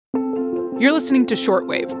You're listening to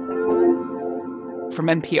Shortwave from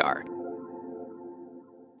NPR.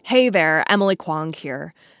 Hey there, Emily Kwong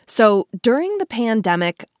here. So during the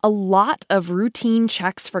pandemic, a lot of routine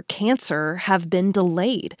checks for cancer have been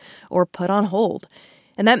delayed or put on hold,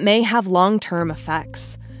 and that may have long-term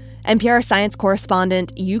effects. NPR science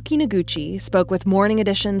correspondent Yuki Noguchi spoke with Morning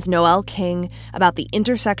Edition's Noel King about the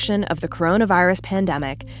intersection of the coronavirus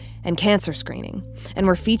pandemic and cancer screening, and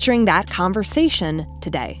we're featuring that conversation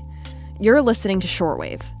today. You're listening to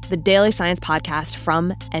Shortwave, the daily science podcast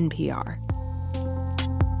from NPR.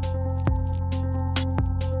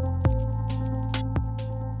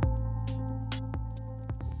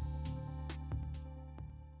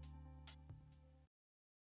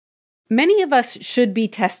 Many of us should be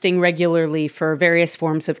testing regularly for various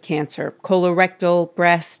forms of cancer: colorectal,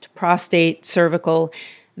 breast, prostate, cervical.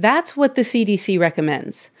 That's what the CDC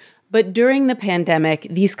recommends. But during the pandemic,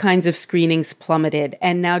 these kinds of screenings plummeted,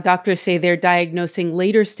 and now doctors say they're diagnosing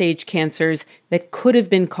later stage cancers that could have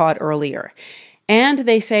been caught earlier. And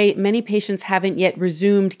they say many patients haven't yet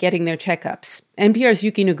resumed getting their checkups. NPR's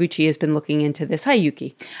Yuki Noguchi has been looking into this. Hi,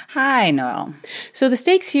 Yuki. Hi, Noel. So the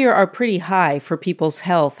stakes here are pretty high for people's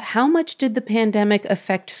health. How much did the pandemic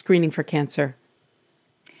affect screening for cancer?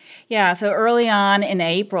 Yeah, so early on in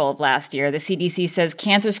April of last year, the CDC says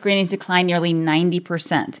cancer screenings declined nearly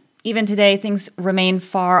 90%. Even today, things remain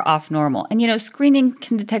far off normal. And, screening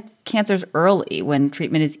can detect cancers early when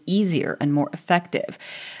treatment is easier and more effective.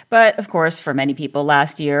 But, of course, for many people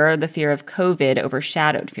last year, the fear of COVID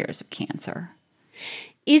overshadowed fears of cancer.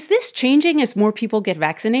 Is this changing as more people get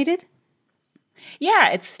vaccinated? Yeah,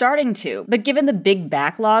 it's starting to. But given the big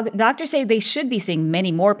backlog, doctors say they should be seeing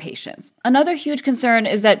many more patients. Another huge concern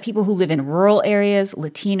is that people who live in rural areas,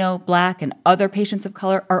 Latino, Black, and other patients of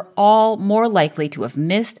color are all more likely to have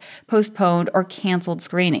missed, postponed, or canceled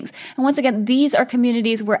screenings. And once again, these are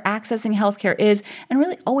communities where accessing healthcare is, and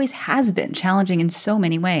really always has been, challenging in so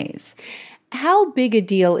many ways. How big a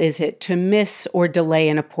deal is it to miss or delay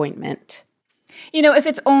an appointment? If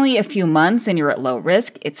it's only a few months and you're at low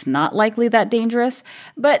risk, it's not likely that dangerous.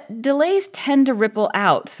 But delays tend to ripple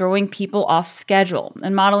out, throwing people off schedule.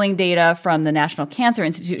 And modeling data from the National Cancer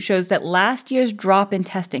Institute shows that last year's drop in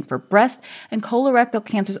testing for breast and colorectal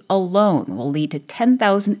cancers alone will lead to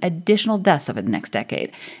 10,000 additional deaths over the next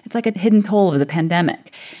decade. It's like a hidden toll of the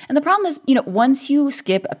pandemic. And the problem is, once you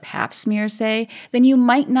skip a pap smear, say, then you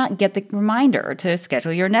might not get the reminder to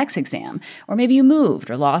schedule your next exam. Or maybe you moved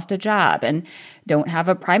or lost a job and don't have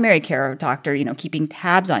a primary care doctor, keeping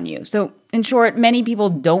tabs on you. So in short, many people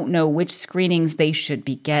don't know which screenings they should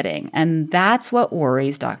be getting. And that's what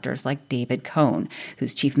worries doctors like David Cohn,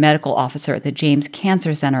 who's chief medical officer at the James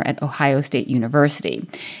Cancer Center at Ohio State University.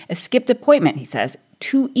 A skipped appointment, he says,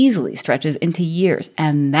 too easily stretches into years,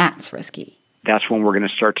 and that's risky. That's when we're going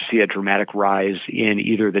to start to see a dramatic rise in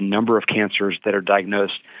either the number of cancers that are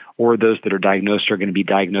diagnosed or those that are diagnosed are going to be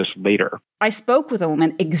diagnosed later. I spoke with a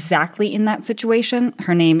woman exactly in that situation.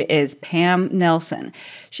 Her name is Pam Nelson.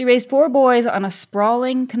 She raised 4 boys on a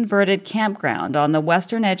sprawling converted campground on the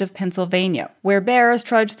western edge of Pennsylvania, where bears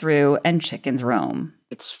trudge through and chickens roam.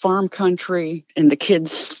 It's farm country, and the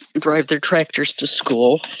kids drive their tractors to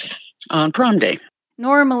school on prom day.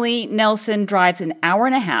 Normally, Nelson drives an hour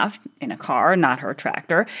and a half in a car, not her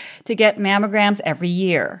tractor, to get mammograms every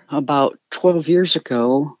year. About 12 years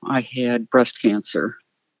ago, I had breast cancer,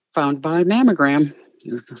 found by mammogram,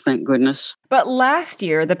 thank goodness. But last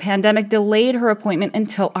year, the pandemic delayed her appointment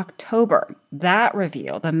until October. That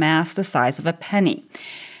revealed a mass the size of a penny.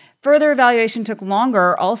 Further evaluation took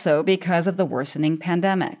longer also because of the worsening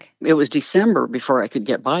pandemic. It was December before I could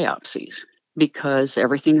get biopsies, because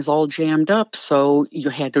everything is all jammed up, so you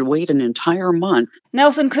had to wait an entire month.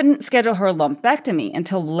 Nelson couldn't schedule her lumpectomy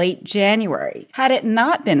until late January. Had it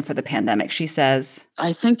not been for the pandemic, she says,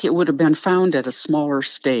 I think it would have been found at a smaller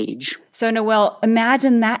stage. So, Noelle,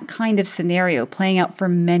 imagine that kind of scenario playing out for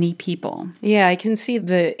many people. Yeah, I can see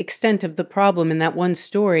the extent of the problem in that one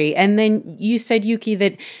story. And then you said, Yuki,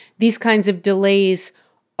 that these kinds of delays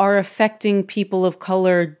are affecting people of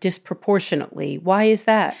color disproportionately. Why is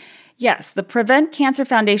that? Yes, the Prevent Cancer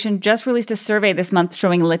Foundation just released a survey this month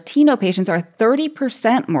showing Latino patients are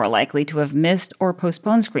 30% more likely to have missed or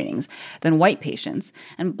postponed screenings than white patients,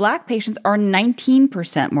 and Black patients are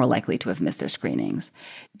 19% more likely to have missed their screenings.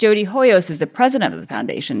 Jody Hoyos is the president of the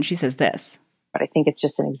foundation. She says this. But I think it's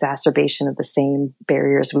just an exacerbation of the same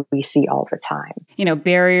barriers we see all the time.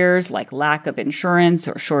 Barriers like lack of insurance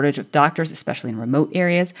or shortage of doctors, especially in remote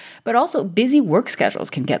areas, but also busy work schedules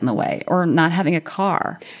can get in the way, or not having a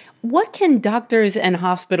car. What can doctors and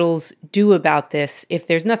hospitals do about this if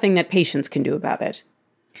there's nothing that patients can do about it?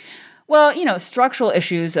 Well, structural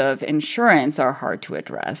issues of insurance are hard to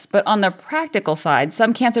address. But on the practical side,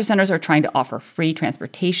 some cancer centers are trying to offer free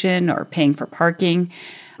transportation or paying for parking.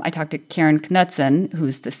 I talked to Karen Knudsen,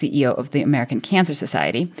 who's the CEO of the American Cancer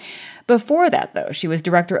Society. Before that, though, she was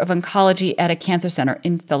director of oncology at a cancer center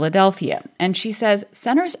in Philadelphia. And she says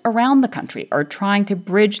centers around the country are trying to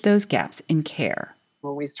bridge those gaps in care.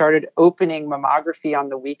 When we started opening mammography on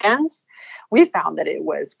the weekends, we found that it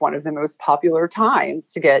was one of the most popular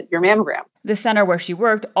times to get your mammogram. The center where she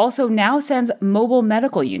worked also now sends mobile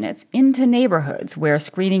medical units into neighborhoods where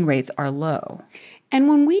screening rates are low. And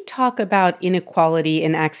when we talk about inequality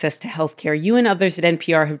in access to healthcare, you and others at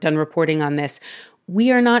NPR have done reporting on this.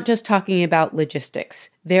 We are not just talking about logistics.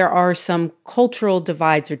 There are some cultural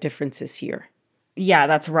divides or differences here. Yeah,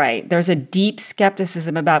 that's right. There's a deep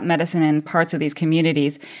skepticism about medicine in parts of these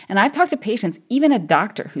communities. And I've talked to patients, even a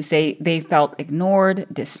doctor, who say they felt ignored,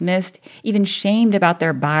 dismissed, even shamed about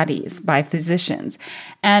their bodies by physicians.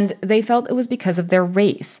 And they felt it was because of their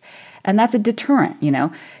race. And that's a deterrent,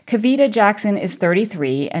 Kavita Jackson is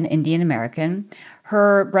 33 and Indian American.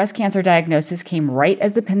 Her breast cancer diagnosis came right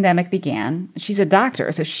as the pandemic began. She's a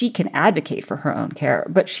doctor, so she can advocate for her own care,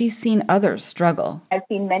 but she's seen others struggle. I've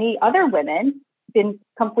seen many other women been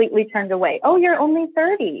completely turned away. Oh, you're only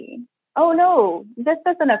 30. Oh, no, this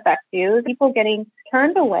doesn't affect you. People getting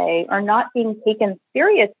turned away or not being taken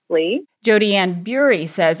seriously. Jody Ann Bury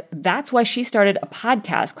says that's why she started a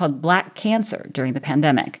podcast called Black Cancer during the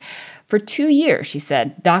pandemic. For 2 years, she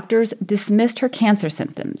said, doctors dismissed her cancer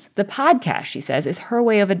symptoms. The podcast, she says, is her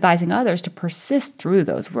way of advising others to persist through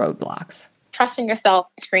those roadblocks. Trusting yourself,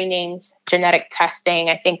 screenings, genetic testing.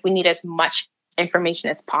 I think we need as much information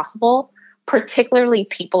as possible, particularly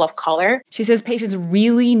people of color. She says patients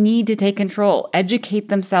really need to take control, educate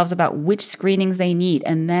themselves about which screenings they need,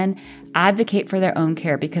 and then advocate for their own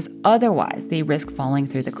care because otherwise they risk falling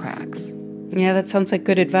through the cracks. Yeah, that sounds like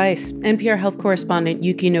good advice. NPR health correspondent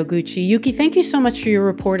Yuki Noguchi. Yuki, thank you so much for your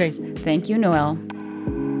reporting. Thank you, Noelle.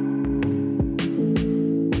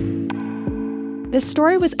 This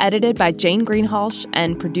story was edited by Jane Greenhalgh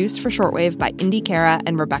and produced for Shortwave by Indy Cara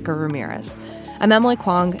and Rebecca Ramirez. I'm Emily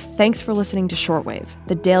Kwong. Thanks for listening to Shortwave,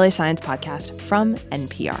 the daily science podcast from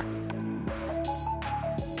NPR.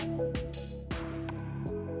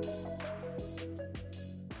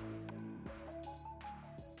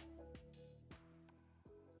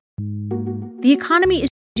 The economy is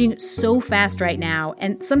changing so fast right now,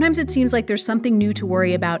 and sometimes it seems like there's something new to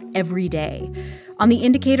worry about every day. On The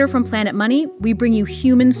Indicator from Planet Money, we bring you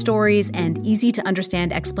human stories and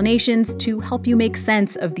easy-to-understand explanations to help you make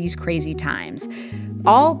sense of these crazy times.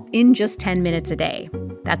 All in just 10 minutes a day.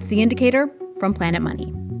 That's The Indicator from Planet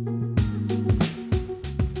Money.